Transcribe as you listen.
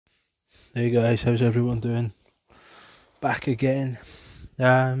Hey guys, how's everyone doing? Back again.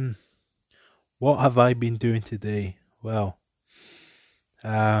 Um, what have I been doing today? Well,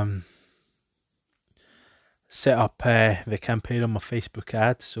 um, set up the campaign on my Facebook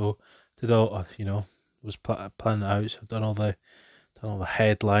ad. So did all was planning it out. So I've done all the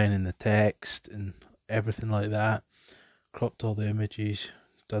headline and the text and everything like that. Cropped all the images.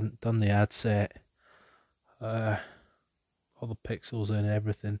 Done the ad set. Uh, all the pixels and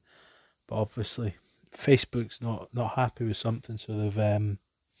everything. But obviously, Facebook's not happy with something. So they've as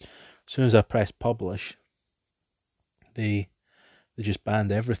soon as I press publish, they they just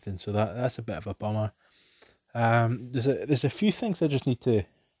banned everything. So that's a bit of a bummer. There's a few things I just need to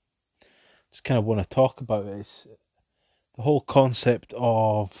just kind of want to talk about. Is the whole concept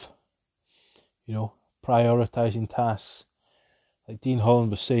of prioritizing tasks. Like Dean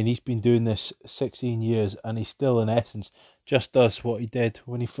Holland was saying, he's been doing this 16 years, and he still, in essence, just does what he did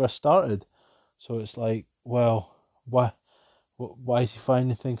when he first started. So it's like, well, why is he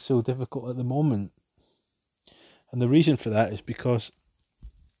finding things so difficult at the moment? And the reason for that is because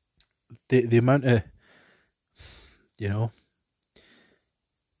the amount of you know,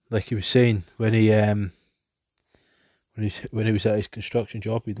 like he was saying, when he was at his construction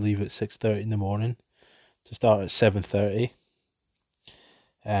job, he'd leave at 6:30 in the morning to start at 7:30,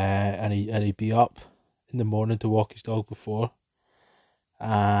 and he'd be up in the morning to walk his dog before,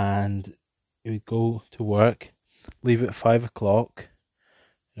 and he would go to work, leave at 5 o'clock,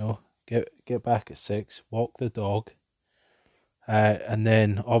 get back at 6, walk the dog, and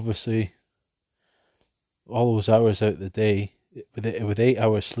then obviously all those hours out of the day with 8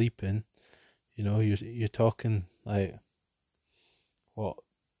 hours sleeping, you're talking like what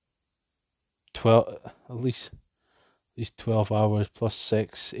 12 at least 12 hours plus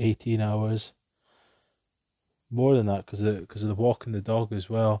 6, 18 hours, more than that because of the walking the dog as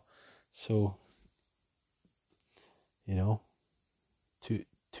well. So you know, 2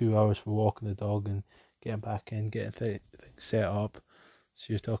 hours for walking the dog and getting back in, getting things set up. So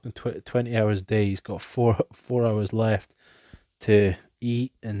you're talking 20 hours a day. He's got four hours left to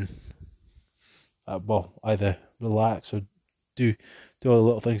eat and either relax or do all the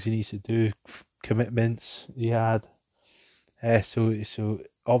little things he needs to do, commitments he had. So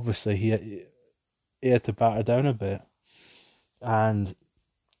obviously he had to batter down a bit, and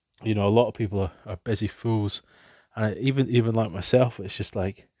a lot of people are busy fools, and even like myself, it's just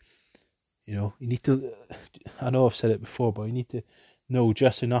like you need to. I know I've said it before, but you need to know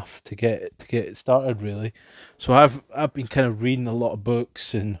just enough to get it started really. So I've been kind of reading a lot of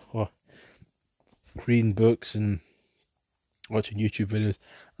books or reading books and watching YouTube videos.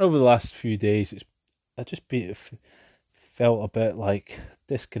 And over the last few days, I just felt a bit like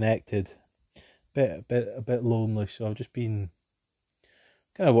disconnected, a bit lonely. So I've just been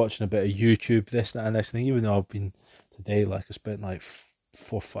kind of watching a bit of YouTube, this, that, and this thing. Even though I've been today, like I spent like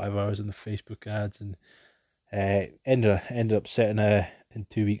 4 or 5 hours in the Facebook ads, and ended up setting in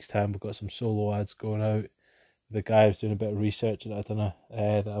 2 weeks' time. We've got some solo ads going out. The guy was doing a bit of research that I don't know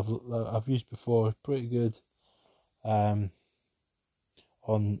that I've used before. Pretty good. On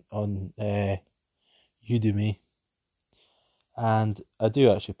Udemy, and I do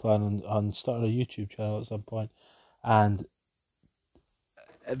actually plan on starting a YouTube channel at some point. And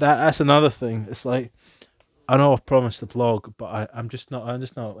that's another thing. It's like I know I've promised the blog, but I'm just not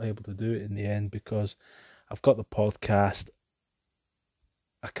able to do it in the end because I've got the podcast.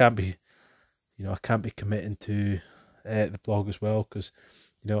 I can't be I can't be committing to the blog as well because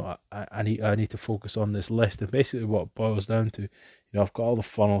I need to focus on this list. And basically what it boils down to, I've got all the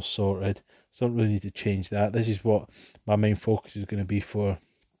funnels sorted, so I don't really need to change that. This is what my main focus is going to be for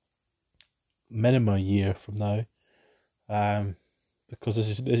minimum a year from now, because this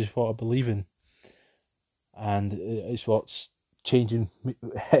is what I believe in, and it's what's changing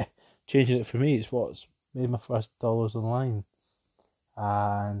changing it for me. It's what's made my first dollars online,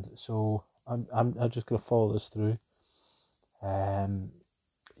 and so I'm just gonna follow this through.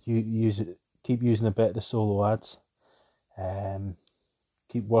 You use it, keep using a bit of the solo ads.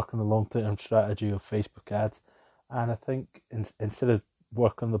 Keep working the long term strategy of Facebook ads, and I think instead of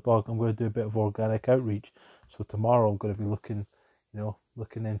work on the blog, I'm going to do a bit of organic outreach. So tomorrow I'm going to be looking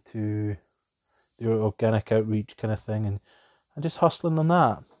into the organic outreach kind of thing, and just hustling on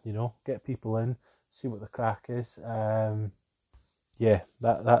that. Get people in, see what the crack is. Yeah,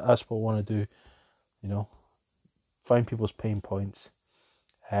 that's what I want to do. Find people's pain points,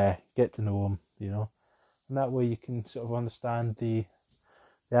 get to know them. And that way you can sort of understand the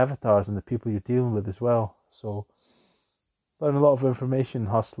avatars and the people you're dealing with as well. So learn a lot of information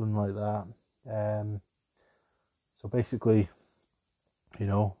hustling like that. So basically,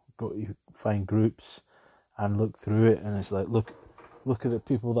 you find groups and look through it, and it's like look at the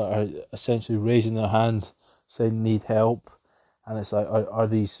people that are essentially raising their hand, saying need help, and it's like are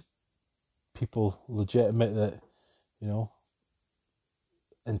these people legitimate, that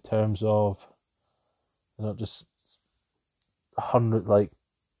in terms of they're not just 100 like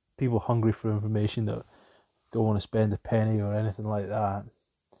people hungry for information that don't want to spend a penny or anything like that.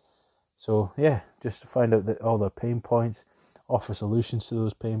 So yeah, just to find out all their pain points, offer solutions to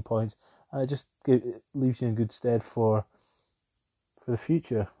those pain points, and it leaves you in good stead for the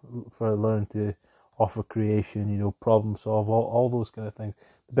future, for learning to offer creation, problem solve, all those kind of things.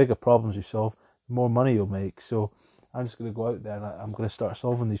 The bigger problems you solve, the more money you'll make. So I'm just going to go out there and I'm going to start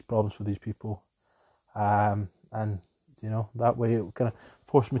solving these problems for these people, and that way it kind of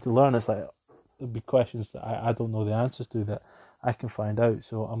forced me to learn. It's like there'll be questions that I don't know the answers to that I can find out.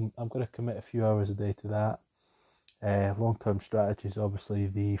 So I'm going to commit a few hours a day to that. Long-term strategies, obviously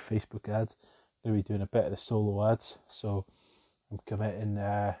the Facebook ads. I'm going to be doing a bit of the solo ads, so I'm committing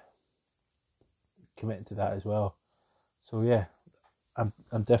to that as well. So yeah, I'm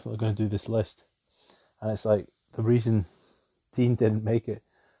definitely going to do this list. And it's like the reason Dean didn't make it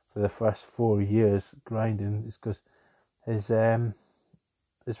for the first 4 years grinding is because his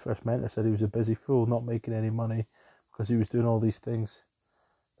first mentor said he was a busy fool, not making any money because he was doing all these things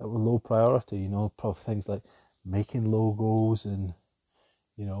that were low priority. Probably things like making logos and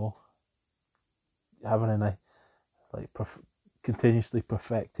having a continuously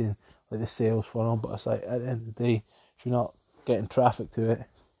perfecting like the sales funnel. But it's like at the end of the day, if you're not getting traffic to it,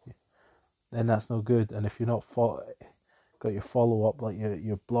 then that's no good. And if you're not got your follow up, like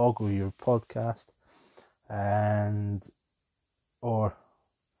your blog or your podcast and your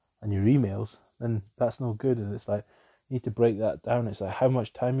emails, then that's no good. And it's like you need to break that down. It's like how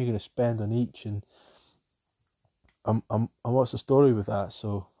much time you're going to spend on each, and what's the story with that.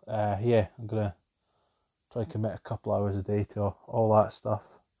 So I'm gonna try and commit a couple hours a day to all that stuff,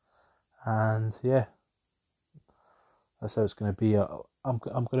 and yeah, that's how it's going to be. I'm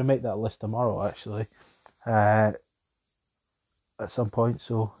going to make that list tomorrow, actually, at some point.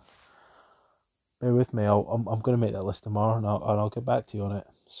 So bear with me. I'm going to make that list tomorrow, and I'll get back to you on it.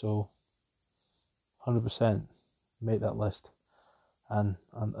 So 100% make that list, and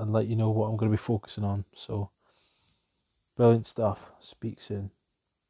let you know what I'm going to be focusing on. So brilliant stuff. Speak soon.